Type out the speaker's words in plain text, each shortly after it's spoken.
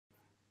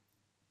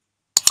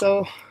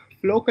So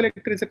flow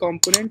collector is a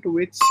component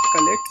which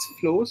collects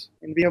flows,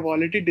 and we have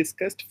already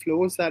discussed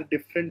flows are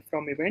different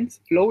from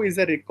events. Flow is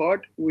a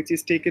record which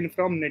is taken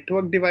from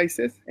network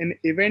devices. An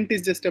event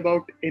is just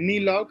about any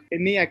log,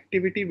 any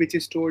activity which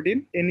is stored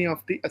in any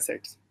of the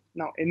assets.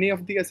 Now, any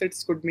of the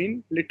assets could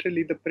mean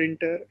literally the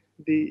printer,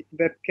 the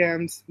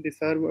webcams, the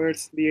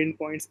servers, the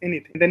endpoints,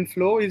 anything. Then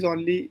flow is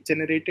only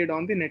generated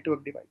on the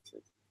network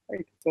devices.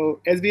 Right.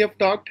 So as we have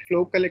talked,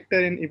 flow collector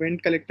and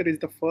event collector is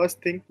the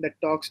first thing that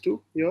talks to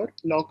your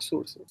log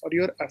sources or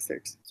your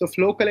assets. So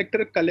flow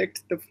collector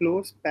collects the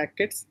flows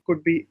packets,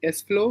 could be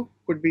S flow,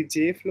 could be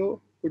J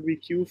flow, could be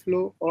Q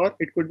flow, or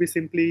it could be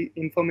simply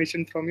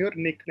information from your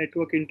NIC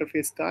network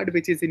interface card,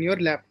 which is in your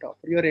laptop,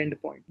 your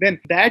endpoint.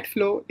 Then that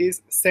flow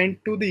is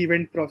sent to the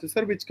event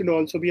processor, which could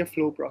also be a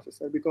flow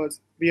processor, because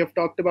we have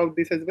talked about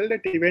this as well,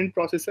 that event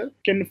processor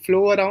can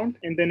flow around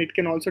and then it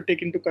can also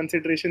take into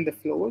consideration the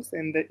flows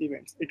and the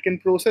events. It can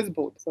process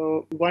both.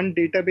 So one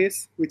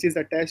database which is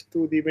attached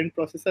to the event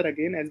processor,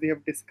 again, as we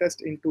have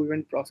discussed into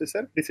event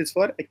processor, this is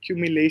for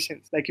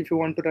accumulations. Like if you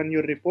want to run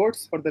your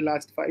reports for the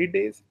last 5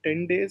 days,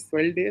 10 days,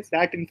 12 days,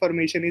 that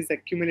information is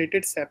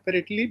accumulated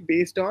separately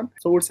based on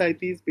source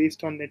IPs,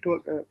 based on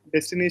network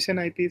destination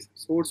IPs,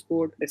 source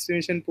port,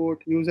 destination port,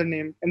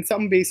 username, and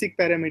some basic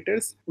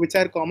parameters which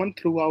are common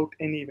throughout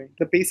any event.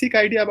 The basic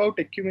idea about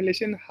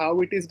accumulation,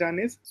 how it is done,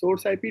 is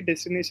source IP,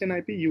 destination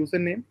IP,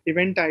 username,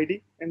 event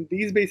ID, and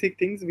these basic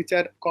things which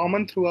are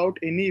common throughout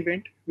any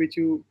event which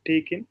you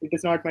take in. It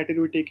does not matter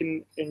you take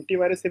in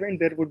antivirus event,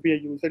 there would be a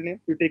username.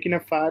 You take in a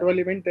firewall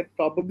event, there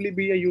probably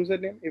be a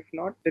username. If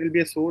not, there will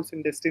be a source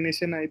and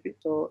destination IP.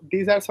 So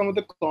these are some of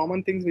the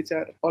common things which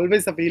are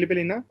always available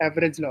in an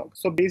average log.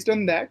 So based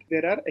on that,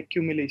 there are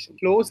accumulation,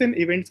 flows and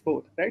events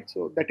both, right?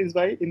 So that is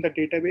why in the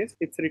database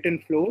it's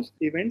written flows,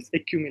 events,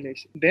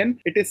 accumulation. Then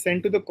it is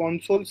sent to the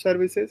console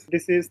services.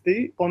 This is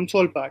the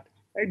console part.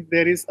 Right?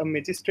 There is a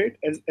magistrate,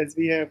 as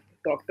we have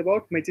talked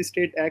about.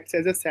 Magistrate acts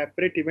as a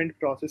separate event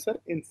processor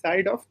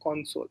inside of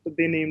console. So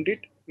they named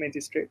it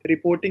magistrate.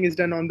 Reporting is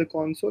done on the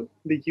console.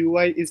 The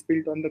UI is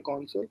built on the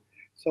console.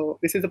 So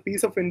this is a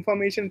piece of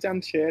information which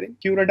I'm sharing.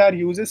 QRadar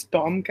uses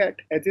Tomcat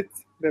as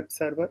its web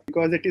server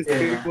because it is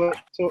built for.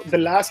 So the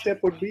last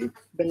step would be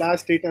the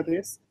last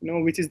database,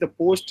 which is the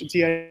post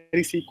GRE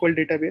SQL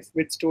database,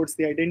 which stores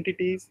the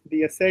identities,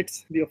 the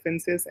assets, the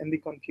offenses, and the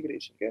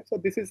configuration. Okay, so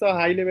this is a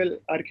high-level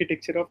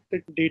architecture of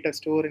the data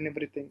store and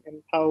everything,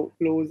 and how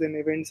flows and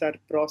events are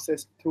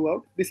processed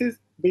throughout. This is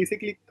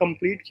basically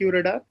complete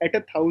QRadar at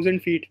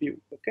 1,000 feet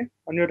view. Okay,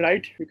 on your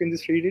right, you can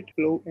just read it.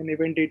 Flow and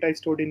event data is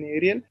stored in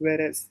Arial,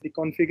 whereas the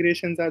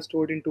configurations are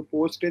stored into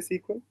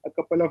PostgreSQL. A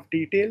couple of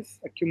details: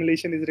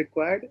 accumulation is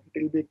required.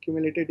 It will be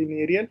accumulated in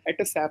Arial at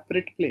a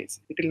separate place.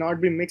 It will not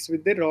be mixed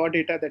with the raw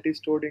data that is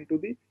stored into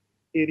the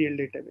Arial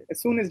database. As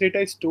soon as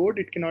data is stored,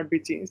 it cannot be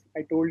changed.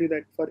 I told you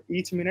that for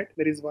each minute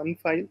there is one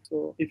file.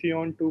 So if you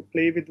want to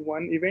play with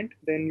one event,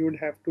 then you would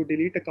have to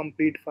delete a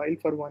complete file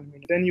for 1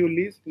 minute. Then you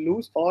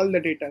lose all the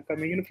data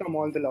coming in from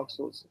all the log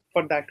sources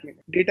for that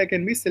minute. Data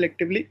can be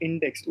selectively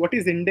indexed. What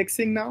is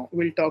indexing now?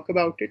 We'll talk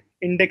about it.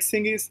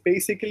 Indexing is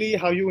basically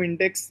how you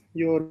index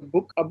your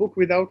book. A book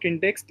without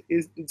indexed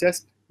is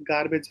just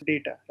garbage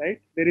data,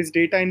 right? There is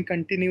data in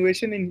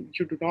continuation and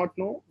you do not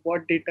know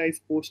what data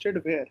is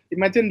posted where.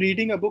 Imagine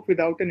reading a book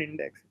without an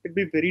index. It'd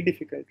be very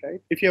difficult,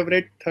 right? If you have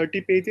read 30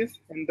 pages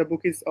and the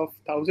book is of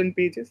 1,000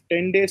 pages,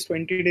 10 days,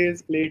 20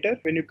 days later,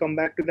 when you come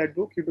back to that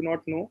book, you do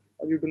not know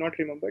or you do not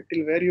remember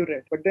till where you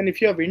read. But then if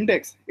you have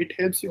index, it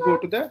helps you go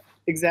to the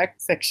exact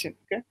section.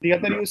 Okay. The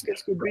other use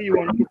case could be you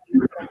want to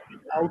read something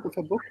out of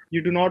a book.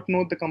 You do not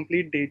know the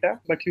complete data,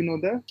 but you know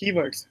the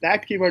keywords.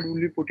 That keyword will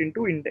be put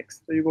into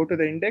index. So you go to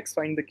the index,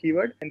 find the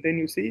keyword, and then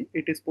you see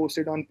it is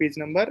posted on page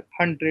number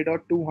 100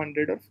 or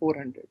 200 or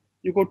 400.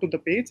 You go to the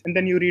page and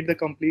then you read the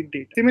complete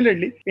data.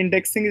 Similarly,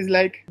 indexing is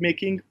like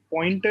making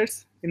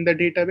pointers in the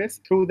database.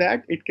 Through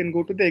that, it can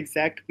go to the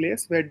exact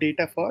place where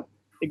data for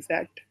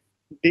exact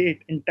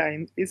date and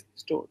time is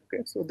stored.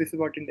 Okay, so this is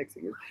what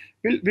indexing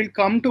is. We'll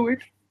come to it.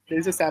 There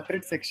is a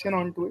separate section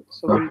onto it.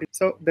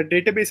 So the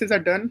databases are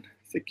done.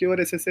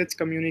 Secure SSH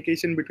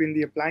communication between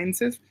the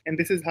appliances, and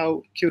this is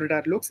how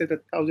QRadar looks at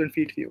 1,000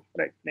 feet view.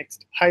 Right.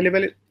 Next,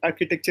 high-level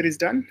architecture is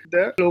done.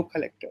 The flow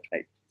collector.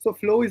 Right. So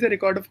flow is a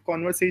record of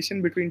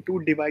conversation between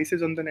two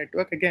devices on the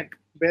network. Again,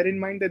 bear in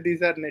mind that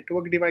these are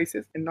network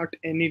devices and not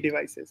any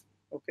devices.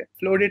 Okay.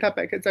 Flow data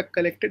packets are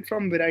collected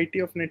from variety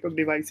of network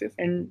devices,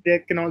 and they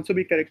can also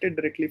be collected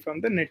directly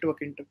from the network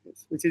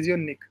interface, which is your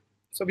NIC.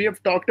 So we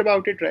have talked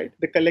about it, right?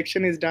 The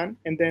collection is done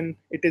and then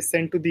it is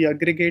sent to the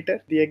aggregator.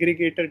 The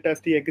aggregator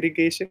does the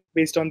aggregation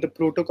based on the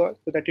protocol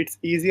so that it's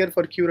easier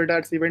for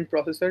QRadar's event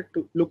processor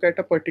to look at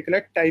a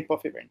particular type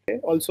of event.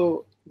 Okay?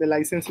 Also, the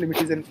license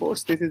limit is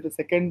enforced. This is the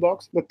second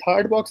box. The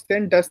third box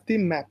then does the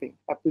mapping.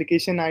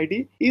 Application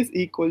ID is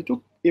equal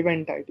to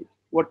event ID.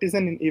 What is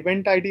an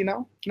event ID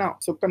now?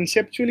 So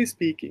conceptually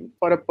speaking,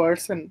 for a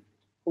person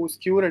who's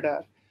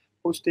QRadar,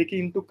 who's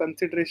taking into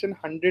consideration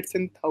hundreds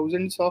and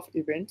thousands of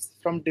events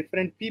from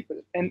different people,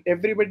 and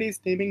everybody is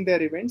naming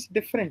their events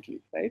differently,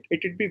 right?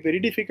 It would be very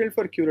difficult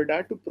for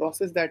QRadar to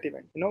process that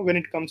event. When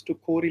it comes to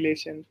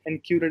correlation,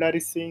 and QRadar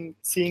is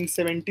seeing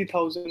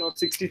 70,000 or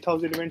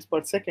 60,000 events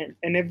per second,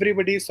 and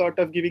everybody is sort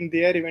of giving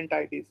their event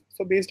IDs.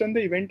 So based on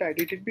the event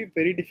ID, it would be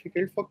very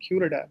difficult for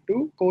QRadar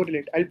to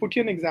correlate. I'll put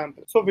you an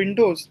example. So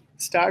Windows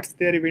starts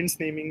their events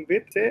naming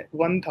with say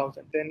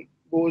 1,000, then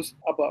goes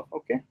above.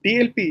 Okay,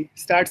 DLP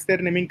starts their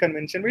naming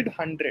convention with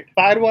 100.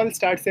 Firewall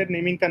starts their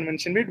naming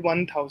convention with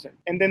 1,000,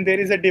 and then there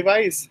is a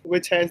device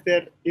which has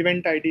their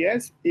event ID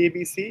as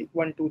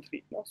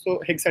ABC123.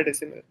 So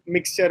hexadecimal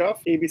mixture of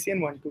ABC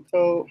and 123.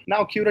 So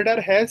now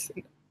QRadar has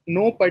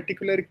no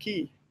particular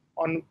key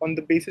on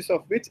the basis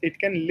of which it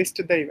can list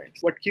the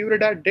events. What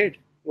QRadar did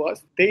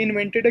was they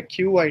invented a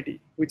QID,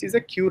 which is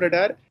a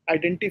QRadar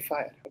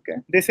identifier. Okay,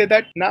 they say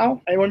that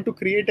now I want to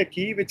create a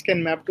key which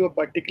can map to a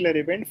particular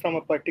event from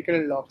a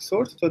particular log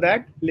source, so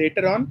that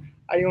later on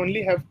I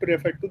only have to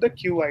refer to the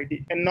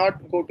QID and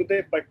not go to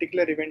the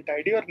particular event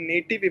ID or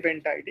native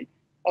event ID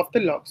of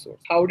the log source.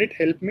 How did it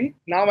help me?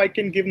 Now I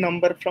can give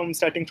number from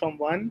starting from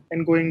 1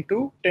 and going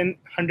to 10,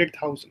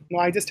 100,000. Now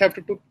I just have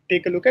to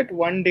take a look at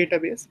one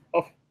database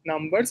of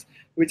numbers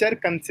which are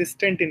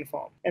consistent in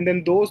form, and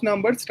then those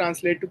numbers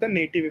translate to the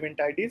native event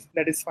IDs.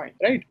 That is fine,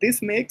 right?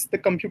 This makes the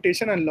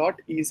computation a lot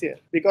easier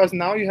because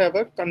now you have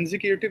a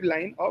consecutive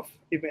line of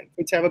events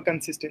which have a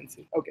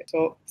consistency. Okay,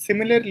 so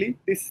similarly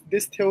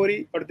this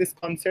theory or this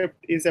concept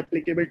is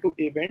applicable to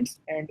events,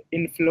 and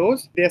in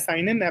flows they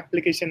assign an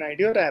application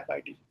ID or app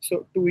ID.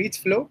 So to each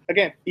flow,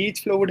 again,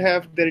 each flow would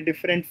have their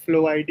different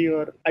flow ID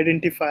or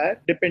identifier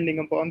depending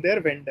upon their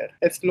vendor.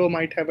 S flow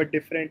might have a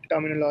different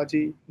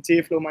terminology,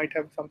 J flow might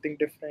have something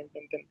different,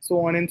 and then so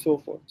on and so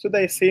forth. So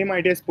the same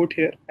idea is put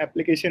here.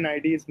 Application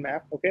ID is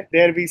map. Okay,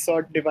 there we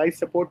saw device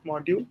support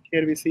module.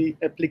 Here we see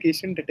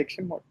application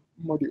detection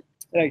module.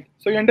 Right.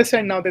 So you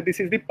understand now that this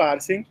is the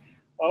parsing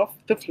of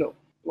the flow.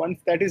 Once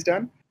that is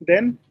done,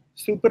 then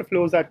super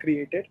flows are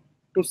created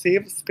to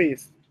save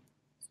space.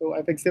 So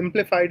I've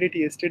exemplified it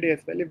yesterday as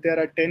well. If there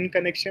are 10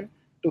 connections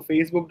to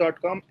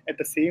facebook.com at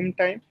the same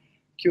time,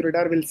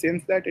 QRadar will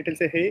sense that. It will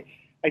say, hey,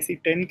 I see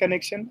 10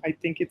 connection. I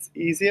think it's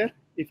easier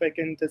if I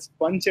can just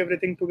bunch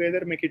everything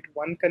together, make it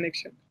one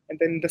connection. And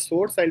then in the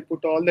source, I'll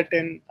put all the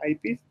 10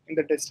 IPs. In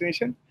the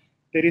destination,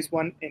 there is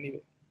one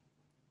anyway,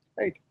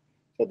 right?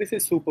 So this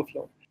is super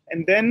flow.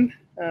 And then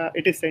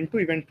it is sent to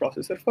event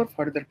processor for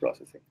further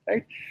processing,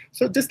 right?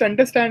 So just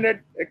understand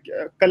that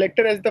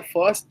collector as the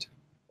first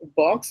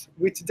box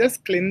which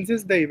just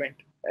cleanses the event,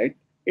 right?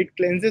 It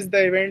cleanses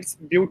the events,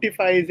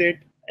 beautifies it,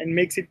 and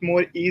makes it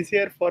more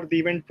easier for the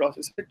event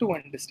processor to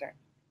understand.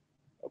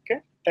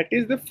 Okay, that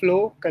is the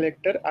flow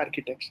collector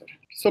architecture.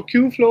 So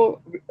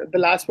QFlow, the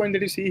last point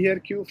that you see here,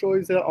 QFlow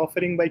is an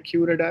offering by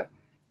QRadar,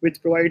 which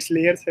provides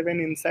layer 7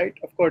 insight.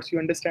 Of course, you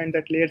understand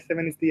that layer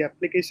 7 is the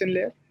application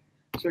layer.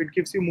 So it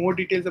gives you more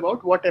details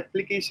about what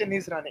application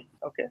is running.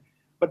 Okay,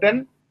 but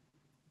then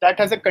that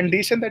has a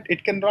condition that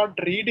it cannot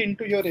read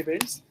into your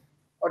events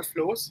or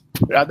flows,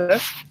 rather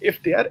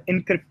if they are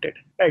encrypted,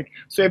 right?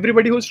 So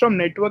everybody who's from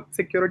network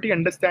security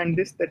understand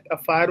this, that a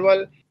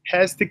firewall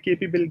has the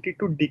capability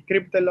to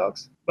decrypt the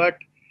logs, but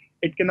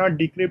it cannot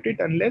decrypt it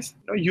unless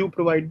you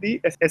provide the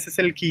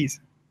SSL keys,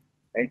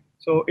 right?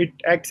 So it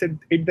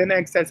then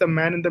acts as a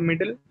man in the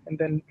middle and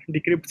then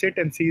decrypts it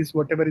and sees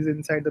whatever is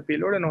inside the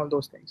payload and all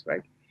those things,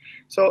 right?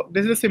 So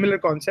this is a similar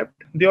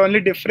concept. The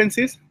only difference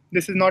is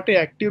this is not an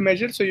active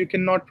measure, so you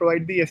cannot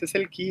provide the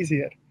SSL keys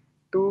here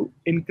to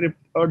encrypt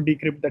or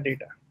decrypt the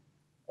data.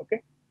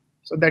 Okay,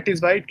 so that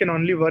is why it can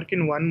only work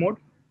in one mode,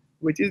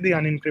 which is the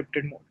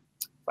unencrypted mode.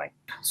 Fine.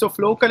 So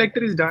flow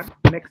collector is done.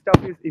 Next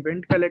up is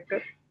event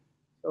collector.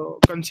 So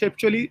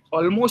conceptually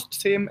almost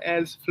same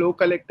as flow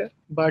collector,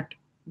 but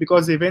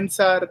because events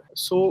are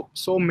so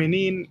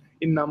many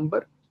in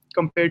number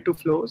compared to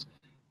flows,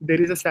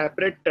 there is a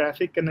separate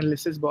traffic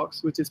analysis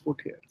box which is put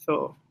here.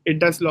 So it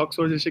does log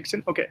source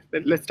restriction. Okay,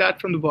 let's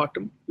start from the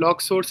bottom. Log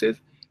sources,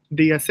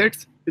 the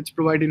assets which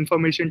provide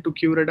information to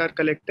QRadar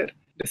collector.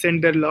 They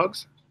send their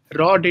logs.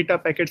 Raw data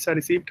packets are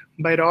received.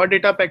 By raw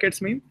data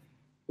packets mean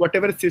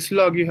whatever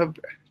syslog you have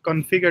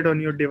configured on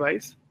your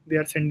device, they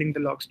are sending the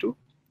logs to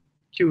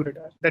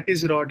QRadar. That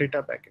is raw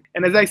data packet.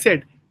 And as I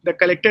said, the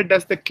collector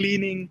does the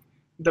cleaning,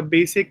 the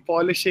basic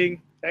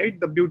polishing, right?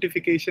 The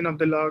beautification of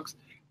the logs,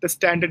 the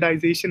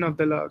standardization of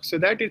the logs, so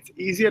that it's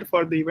easier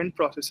for the event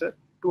processor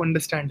to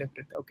understand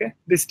everything. Okay,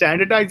 this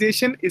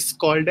standardization is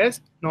called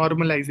as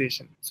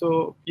normalization.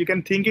 So you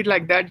can think it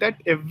like that, that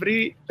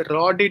every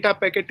raw data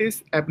packet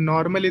is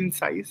abnormal in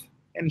size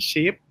and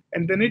shape,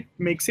 and then it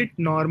makes it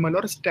normal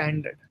or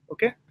standard.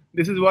 Okay,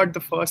 this is what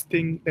the first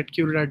thing that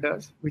QRadar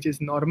does, which is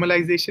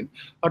normalization,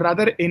 or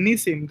rather any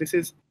SIEM. This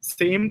is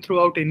same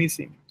throughout any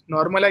SIEM.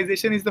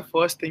 Normalization is the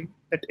first thing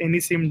that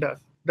any SIEM does.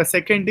 The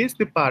second is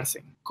the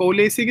parsing.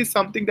 Coalescing is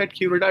something that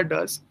QRadar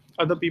does.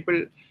 Other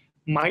people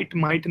might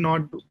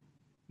not do.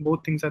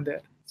 Both things are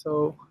there.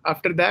 So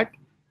after that,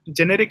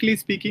 generically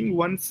speaking,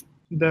 once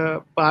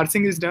the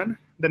parsing is done,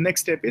 the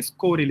next step is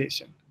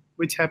correlation,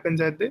 which happens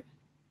at the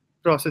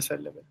processor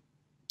level.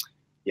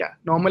 Yeah,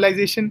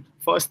 normalization,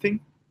 first thing,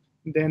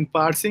 then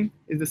parsing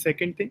is the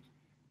second thing,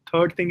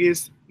 third thing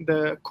is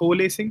the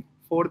coalescing,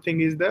 fourth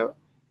thing is the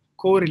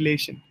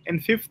correlation,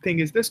 and fifth thing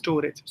is the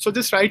storage. So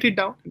just write it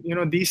down,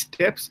 these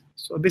steps.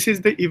 So this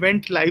is the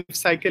event life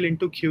cycle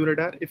into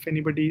QRadar. If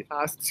anybody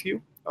asks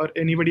you or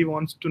anybody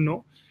wants to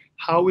know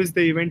how is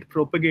the event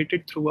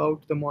propagated throughout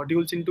the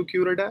modules into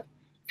QRadar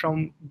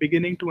from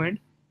beginning to end,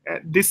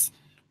 this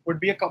would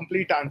be a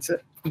complete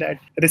answer that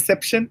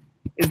reception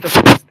is the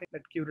first thing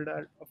that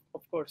QRadar,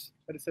 of course,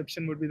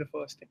 reception would be the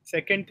first thing.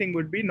 Second thing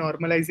would be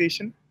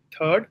normalization.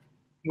 Third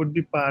would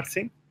be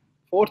parsing.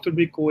 Fourth would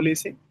be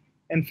coalescing.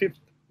 And fifth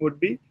would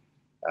be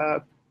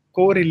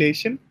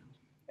correlation.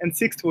 And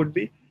sixth would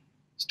be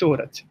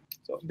storage.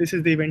 So this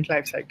is the event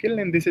life cycle,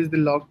 and this is the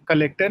log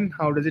collector and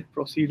how does it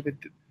proceed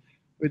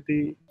with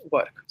the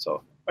work.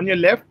 So on your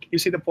left, you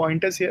see the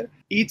pointers here.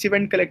 Each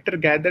event collector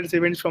gathers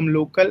events from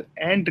local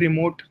and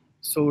remote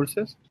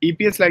sources.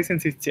 EPS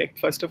license is checked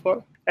first of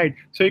all, right?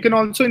 So you can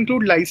also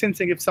include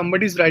licensing. If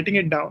somebody is writing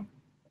it down,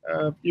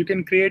 you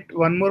can create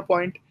one more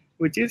point,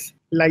 which is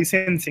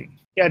licensing.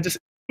 Yeah, just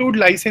include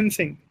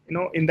licensing,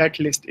 in that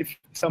list. If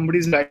somebody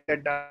is writing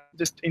that down,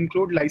 just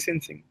include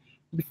licensing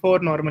before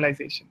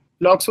normalization.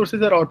 Log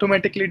sources are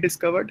automatically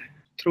discovered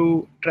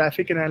through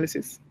traffic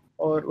analysis,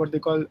 or what they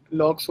call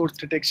log source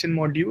detection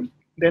module.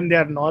 Then they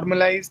are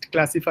normalized,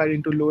 classified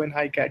into low and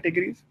high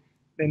categories.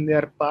 Then they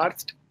are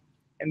parsed,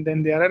 and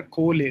then they are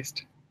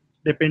coalesced,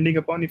 depending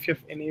upon if you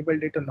have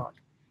enabled it or not.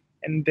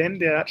 And then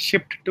they are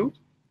shipped to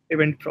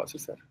event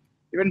processor.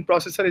 Event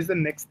processor is the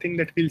next thing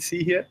that we'll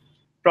see here.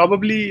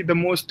 Probably the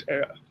most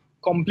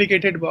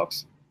complicated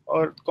box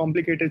or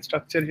complicated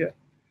structure here,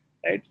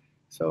 right?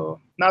 So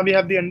now we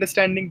have the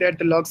understanding that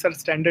the logs are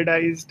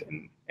standardized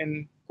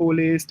and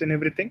coalesced and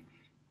everything.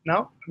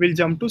 Now we'll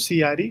jump to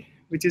CRE,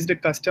 which is the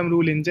custom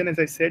rule engine. As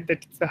I said,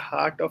 that's the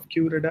heart of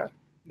QRadar.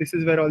 This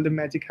is where all the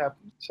magic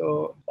happens.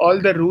 So all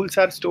the rules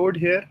are stored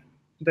here.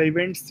 The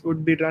events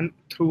would be run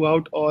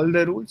throughout all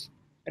the rules,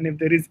 and if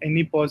there is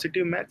any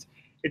positive match,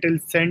 it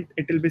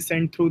will be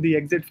sent through the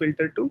exit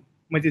filter to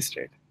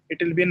magistrate.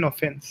 It will be an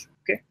offense.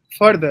 Okay.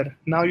 Further,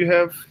 now you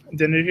have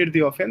generated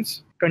the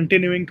offense.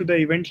 Continuing to the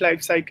event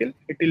life cycle,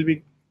 it will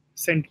be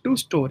sent to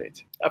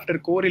storage. After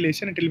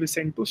correlation, it will be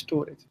sent to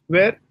storage,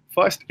 where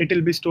first it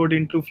will be stored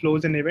into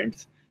flows and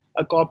events.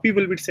 A copy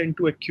will be sent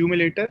to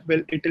accumulator.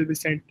 Well, it will be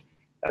sent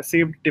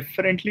saved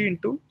differently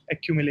into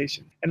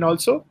accumulation, and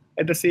also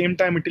at the same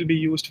time it will be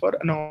used for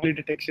anomaly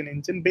detection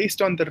engine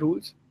based on the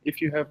rules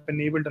if you have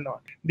enabled or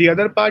not. The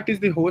other part is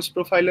the host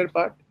profiler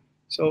part.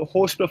 So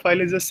host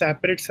profile is a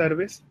separate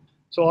service.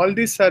 So all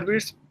these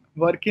services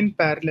work in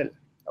parallel.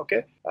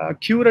 Okay,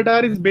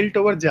 QRadar is built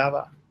over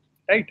Java,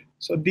 right?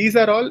 So these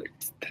are all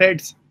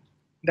threads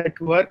that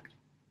work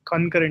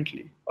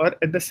concurrently or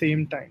at the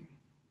same time,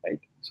 right?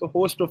 So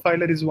host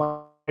profiler is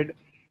one thread,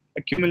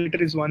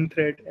 accumulator is one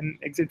thread, and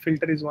exit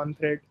filter is one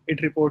thread.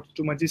 It reports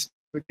to magistrate,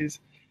 which is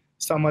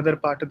some other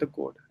part of the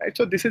code, right?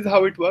 So this is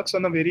how it works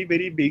on a very,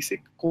 very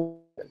basic code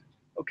level,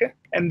 okay?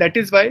 And that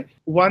is why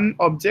one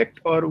object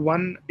or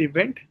one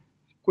event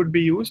could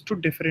be used to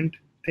different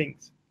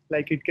things.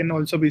 Like it can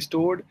also be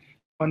stored.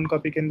 One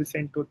copy can be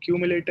sent to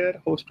accumulator.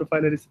 Host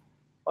profiler is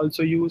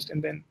also used,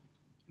 and then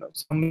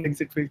some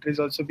exit filter is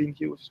also being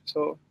used.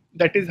 So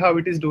that is how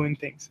it is doing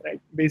things,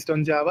 right? Based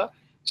on Java.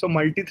 So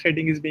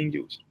multi-threading is being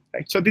used,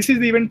 right? So this is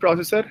the event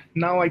processor.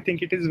 Now I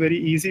think it is very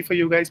easy for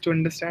you guys to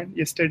understand.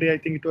 Yesterday, I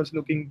think it was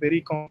looking very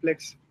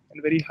complex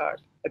and very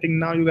hard. I think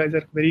now you guys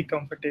are very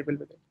comfortable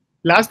with it.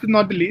 Last but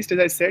not the least, as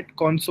I said,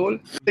 console.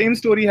 Same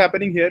story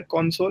happening here.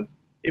 Console.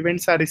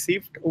 Events are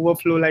received.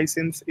 Overflow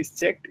license is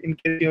checked in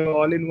case you have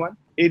all-in-one.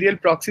 Aerial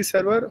proxy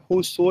server,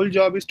 whose sole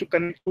job is to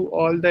connect to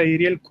all the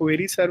aerial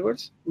query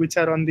servers which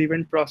are on the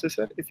event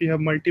processor. If you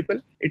have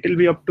multiple, it will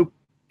be up to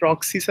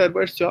proxy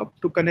server's job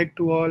to connect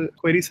to all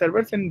query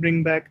servers and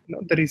bring back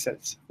the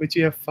results which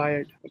you have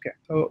fired. Okay.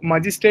 So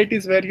magistrate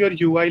is where your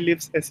UI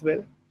lives as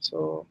well.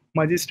 So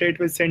magistrate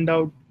will send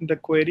out the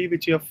query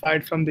which you have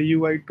fired from the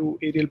UI to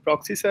aerial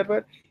proxy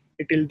server.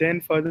 It will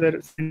then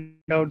further send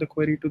out the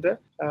query to the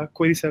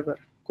query server.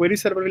 Query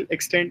server will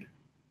extend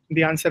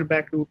the answer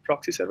back to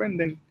proxy server, and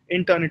then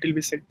in turn it will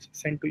be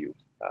sent to you.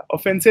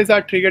 Offenses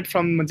are triggered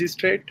from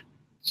magistrate.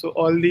 So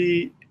all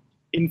the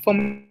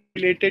information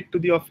related to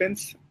the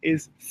offense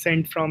is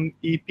sent from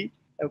EP.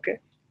 Okay.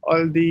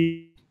 All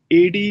the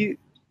AD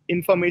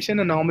information,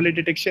 anomaly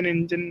detection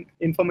engine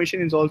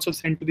information is also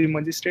sent to the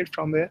magistrate,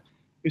 from where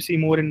you see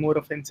more and more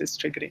offenses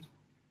triggering.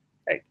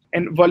 Right.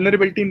 And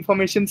vulnerability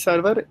information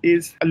server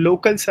is a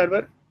local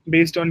server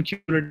based on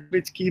QRadar,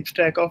 which keeps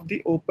track of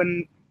the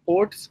open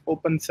ports,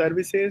 open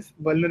services,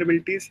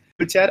 vulnerabilities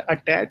which are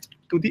attached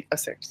to the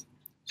assets,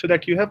 so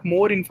that you have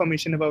more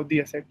information about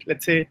the asset.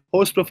 Let's say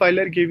host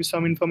profiler gave you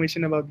some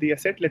information about the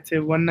asset. Let's say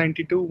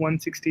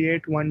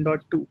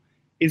 192.168.1.2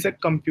 is a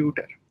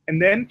computer. And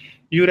then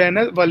you ran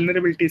a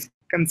vulnerability,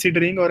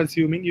 considering or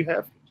assuming you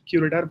have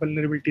QRadar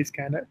vulnerability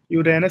scanner.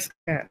 You ran a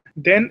scan.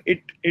 Then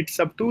it's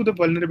up to the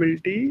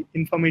vulnerability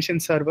information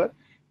server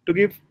to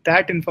give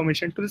that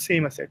information to the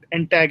same asset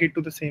and tag it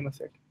to the same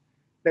asset.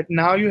 That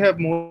now you have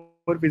more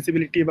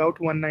visibility about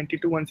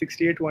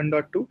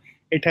 192.168.1.2.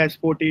 It has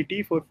port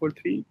 80,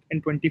 443,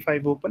 and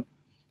 25 open,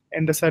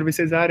 and the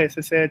services are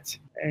SSH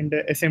and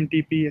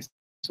SMTP,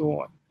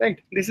 so on. Right?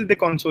 This is the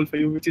console for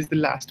you, which is the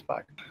last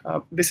part.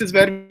 This is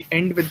where we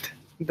end with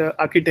the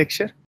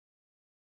architecture.